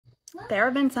There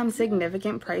have been some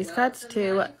significant price cuts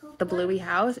to the Bluey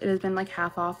house. It has been like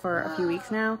half off for a few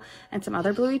weeks now, and some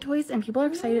other Bluey toys, and people are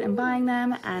excited and buying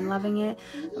them and loving it.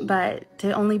 But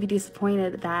to only be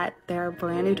disappointed that there are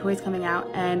brand new toys coming out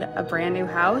and a brand new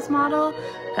house model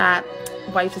that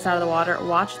wipes us out of the water.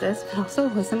 Watch this, but also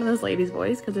listen to this lady's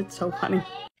voice because it's so funny.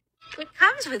 It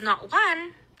comes with not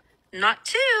one, not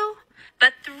two,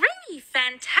 but three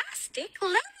fantastic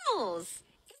levels.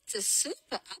 It's a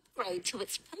super upgrade to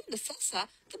its predecessor,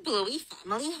 the Bluey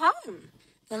family home.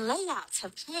 The layouts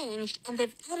have changed and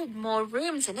they've added more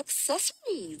rooms and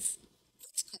accessories.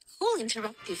 It's got cool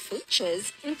interactive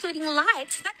features, including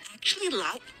lights that actually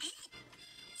light up.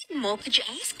 What more could you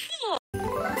ask for?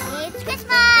 It's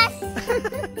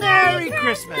Christmas! Merry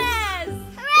Christmas!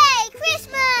 Hooray,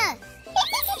 Christmas!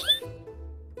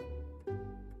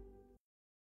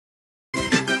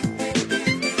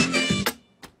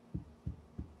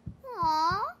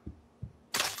 Aww.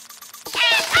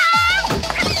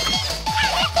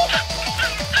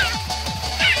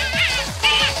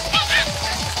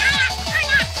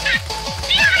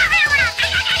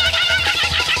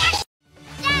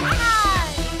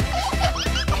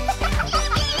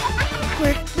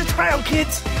 Quick, the trail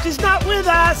kids is not with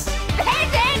us!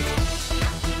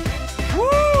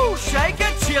 Woo! Shake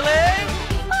it, chillin'!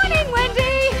 Morning,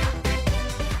 Wendy!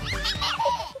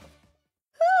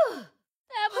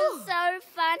 That was so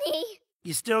funny.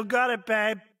 You still got it,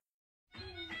 babe.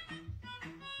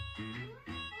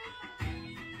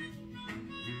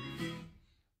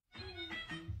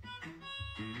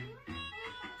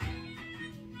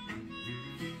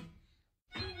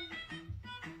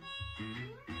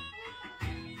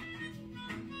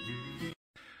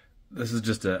 This is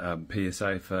just a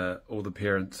PSA for all the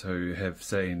parents who have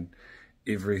seen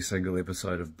every single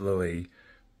episode of Bluey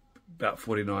about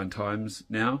 49 times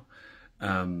now.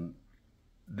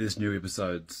 There's new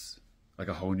episodes, like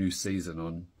a whole new season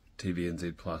on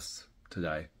TVNZ Plus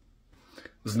today.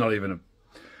 There's not even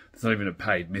a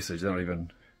paid message. I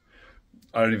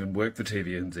don't even work for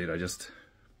TVNZ. I just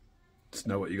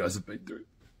know what you guys have been through.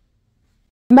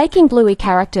 Making Bluey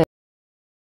character.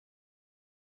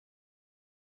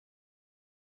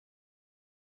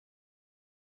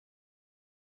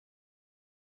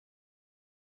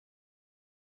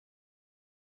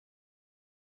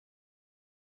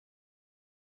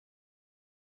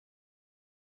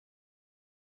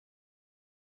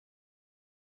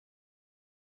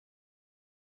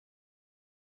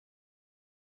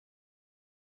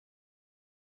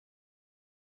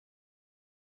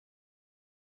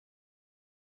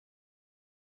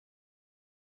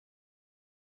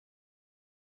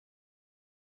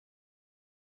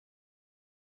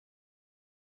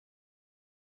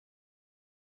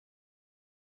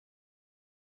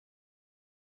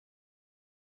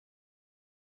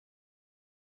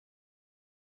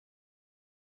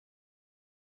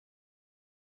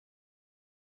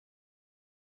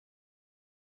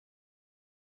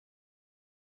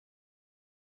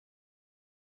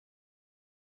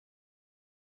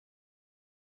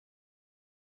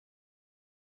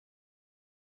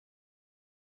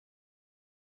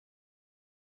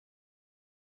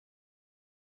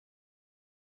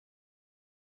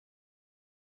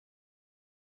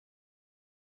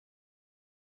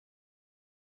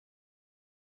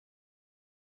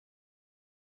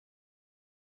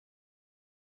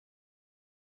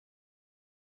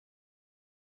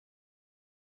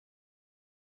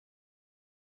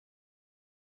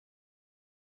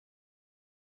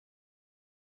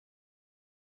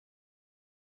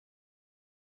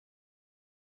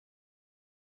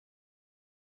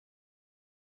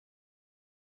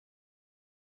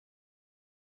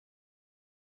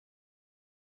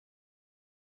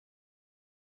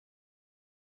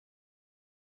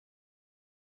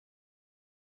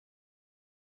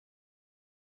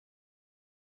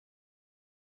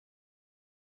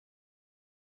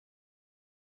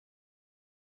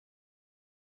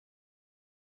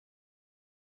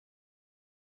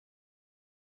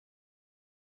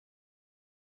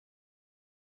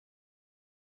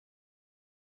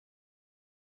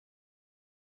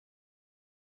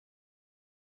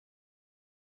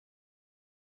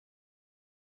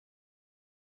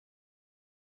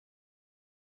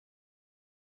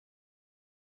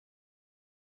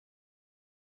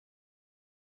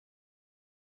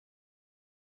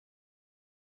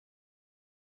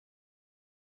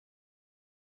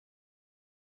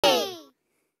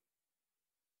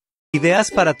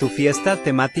 Ideas para tu fiesta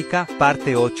temática,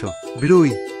 parte 8.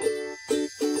 Bluey.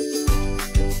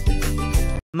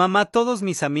 Mamá, todos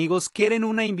mis amigos quieren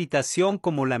una invitación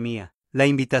como la mía. La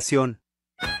invitación.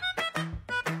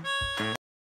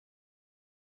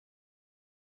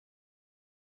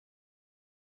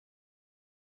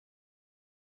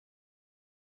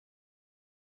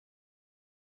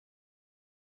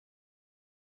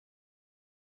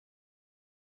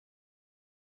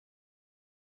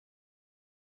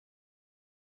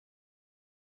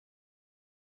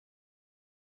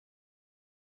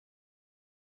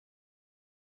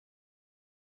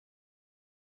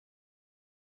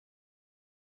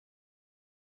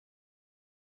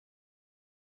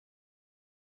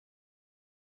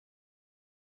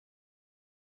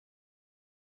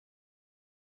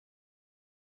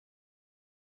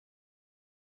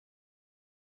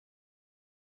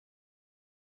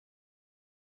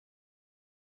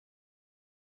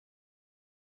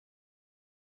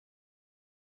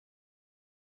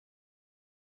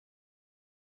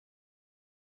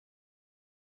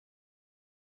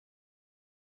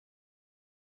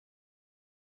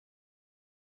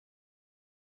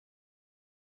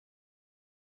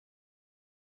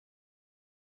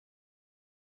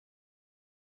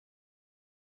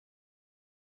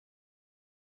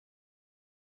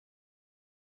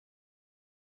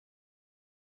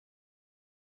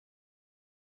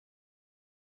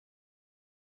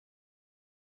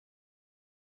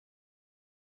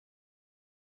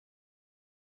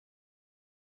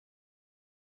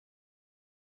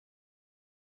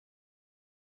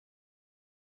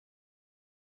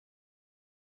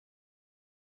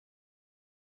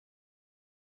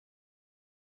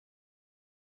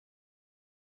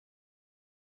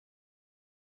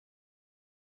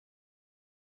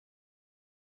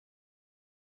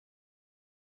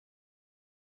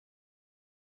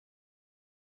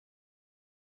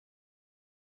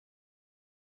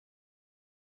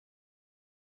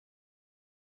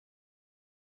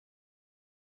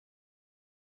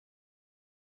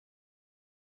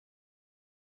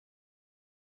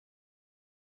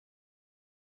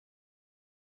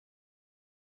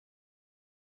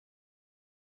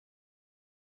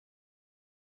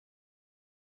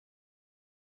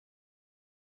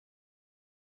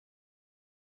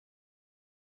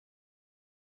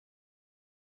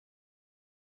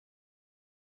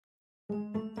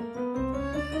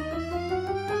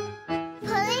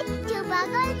 Pulley to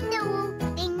buggle the wool,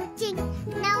 ding ching.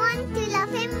 No one to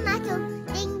love him at all,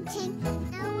 ding ching.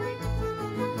 No one.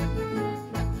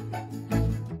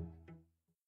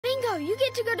 Bingo, you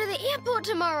get to go to the airport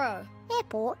tomorrow.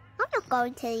 Airport? I'm not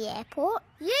going to the airport.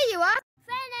 Yeah, you are.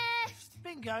 Finished!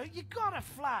 Bingo, you gotta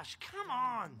flush. Come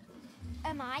on.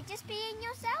 Am I just being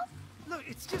yourself? Look,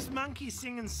 it's just monkeys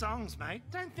singing songs, mate.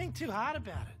 Don't think too hard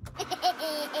about it.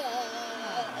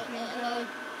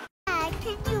 Dad,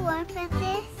 can you open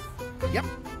this? Yep.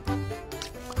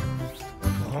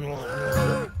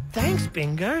 Thanks,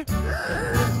 Bingo.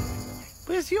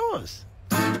 Where's yours?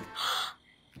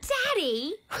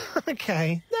 Daddy?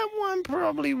 Okay, that one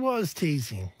probably was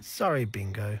teasing. Sorry,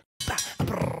 Bingo.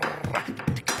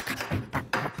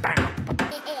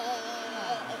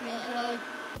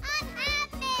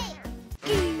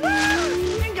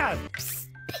 Bingo!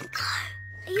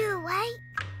 Are you awake?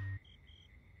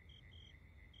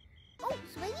 Oh,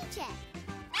 swingy chair.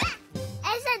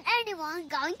 Isn't anyone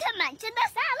going to mention the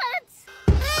salads?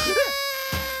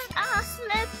 I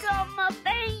slipped on my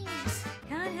beans.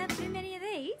 Can't have too many of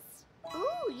these.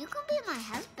 Ooh, you can be my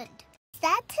husband. Is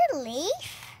that a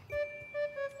leaf?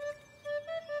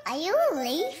 Are you a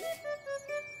leaf?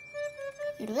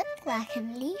 You look like a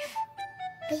leaf,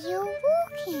 but you're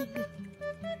walking.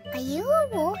 Are you a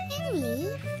walking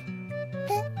leaf?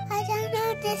 But I don't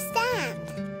understand.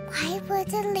 Why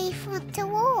would a leaf want to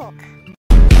walk?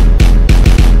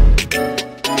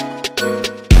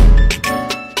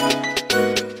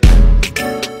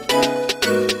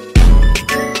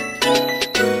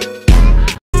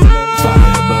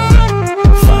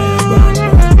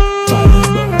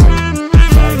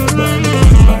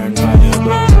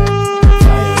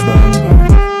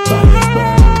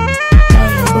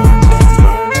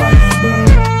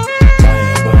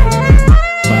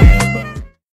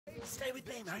 Stay with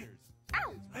me, mate.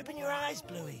 Ow! Open your eyes,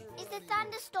 Bluey. Is the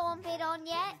thunderstorm bit on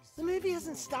yet? The movie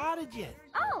hasn't started yet.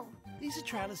 Oh! These are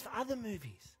trailers for other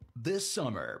movies. This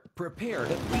summer, prepare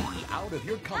to be out of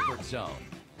your comfort zone.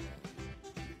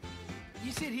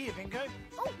 You sit here, Bingo.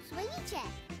 Oh, swingy chair.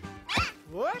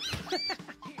 What?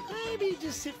 Maybe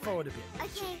just sit forward a bit.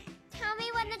 Okay, tell me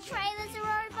when the trailers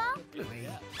are over. Bluey.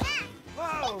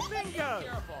 Whoa, Bingo!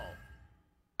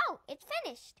 Oh, it's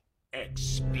finished.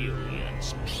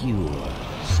 Experience pure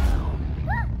sound.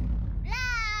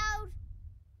 Loud!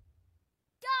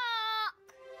 Dark!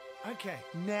 Okay,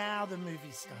 now the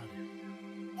movie's started.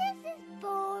 This is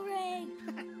boring.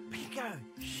 Bingo!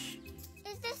 Shh.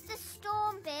 Is this the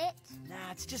storm bit?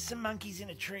 Nah, it's just some monkeys in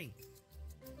a tree.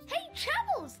 Hey,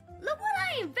 Troubles! Look what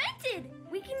I invented!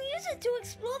 We can use it to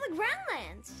explore the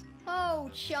Groundlands. Oh,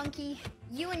 Chunky,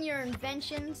 you and your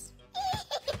inventions.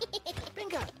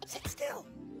 Bingo, sit still.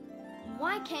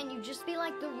 Why can't you just be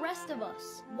like the rest of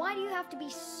us? Why do you have to be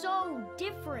so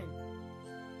different?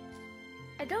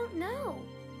 I don't know.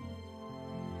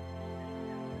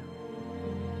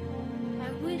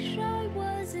 I wish I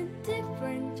wasn't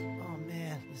different. Oh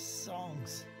man, the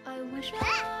songs. I wish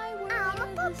I were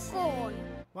I'm a the same. popcorn.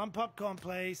 One popcorn,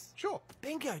 please. Sure.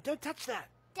 Bingo, don't touch that.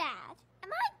 Dad, am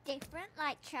I different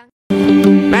like Chunk?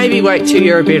 Maybe wait till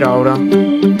you're a bit older.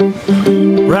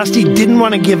 Rusty didn't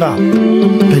want to give up,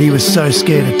 but he was so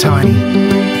scared of Tiny.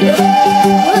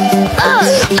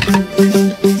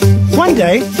 One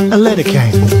day, a letter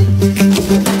came.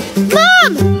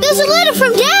 Mom! There's a letter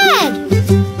from Dad!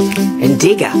 And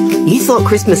Digger, you thought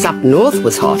Christmas up north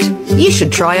was hot. You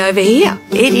should try over here.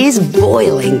 It is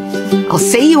boiling. I'll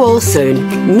see you all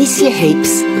soon. Miss you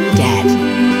heaps, Dad.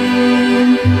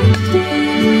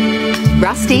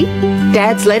 Rusty,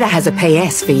 Dad's letter has a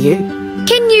PS for you.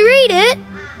 Can you read it?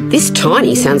 This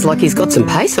Tiny sounds like he's got some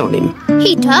pace on him.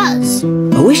 He does.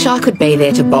 I wish I could be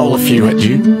there to bowl a few at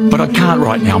you. But I can't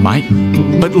right now, mate.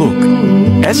 But look,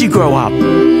 as you grow up,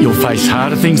 you'll face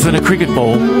harder things than a cricket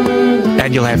ball.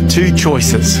 And you'll have two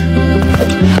choices.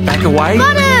 Back away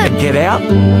and get out,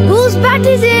 Whose bat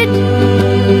is it?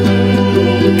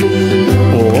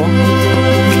 or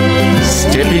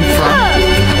step in front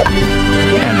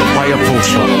and play a pull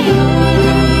shot.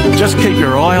 Just keep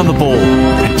your eye on the ball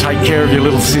and take care of your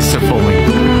little sister for me.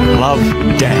 Love,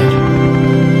 Dad.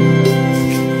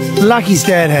 Lucky's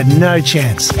dad had no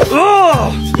chance.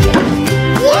 Oh!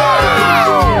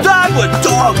 Dad, we're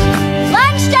dog!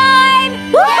 Lunchtime!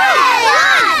 Yay,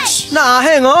 lunch! Nah,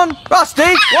 hang on.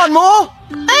 Rusty, one more.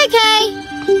 Okay.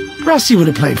 Rusty would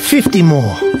have played 50 more.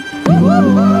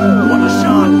 What a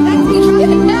shot.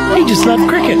 He just loved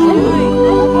cricket.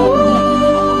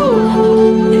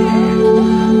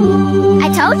 I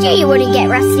told you wouldn't get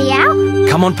Rusty out.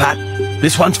 Come on, Pat.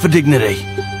 This one's for dignity.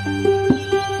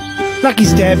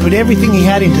 Lucky's dad put everything he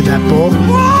had into that ball.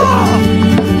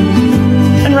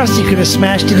 And Rusty could have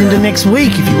smashed it into next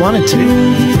week if he wanted to.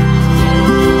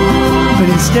 But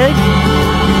instead,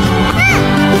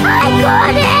 I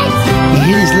got it! he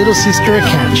hit his little sister a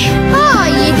catch. Oh,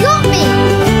 you got me!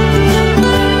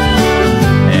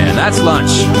 And that's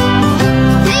lunch.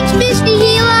 Thanks, Mr.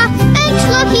 Healer. Thanks,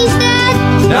 Lucky's dad.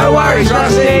 No worries,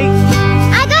 Rusty.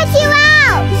 I got you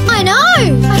out! I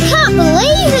know! I can't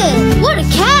believe it! What a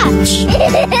catch!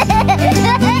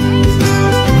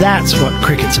 That's what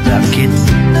cricket's about, kid.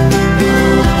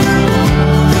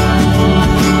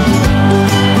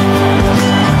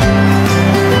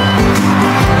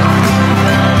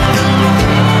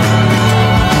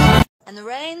 And the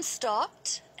rain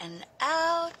stopped, and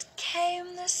out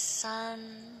came the sun.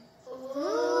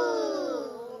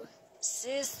 Ooh.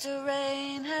 Sister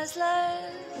Rain has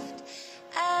left,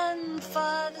 and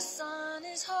Father Sun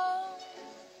is home.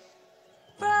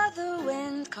 Brother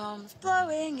Wind comes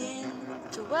blowing in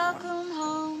to welcome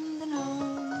home the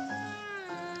gnome.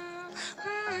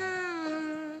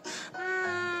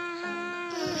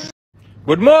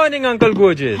 Good morning, Uncle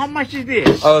Gorgeous. How much is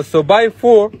this? So buy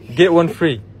 4, get 1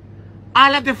 free.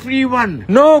 I'll have the free one.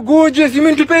 No, Gorgeous, you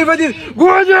mean to pay for this?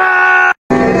 Gorgeous!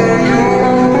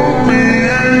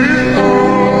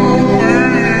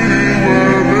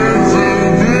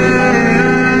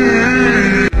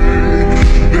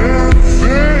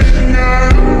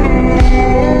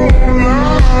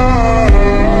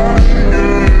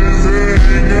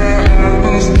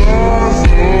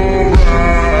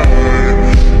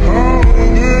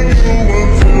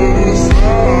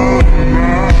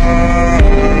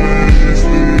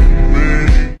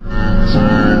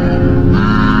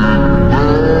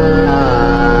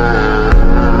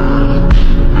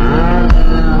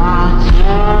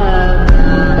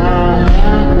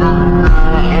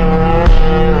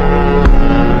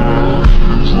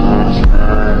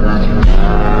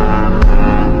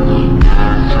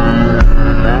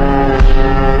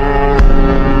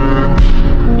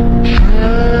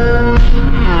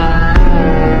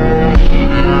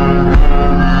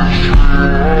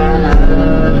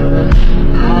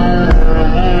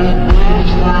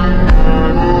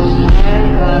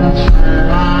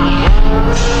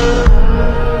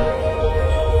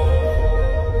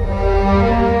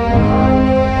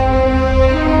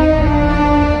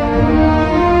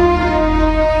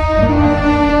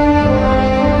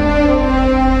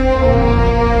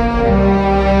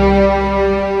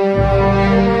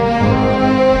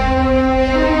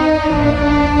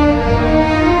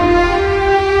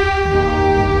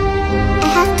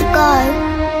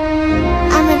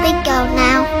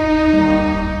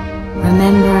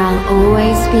 Remember, I'll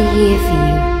always be here for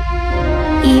you,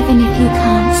 even if you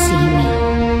can't see.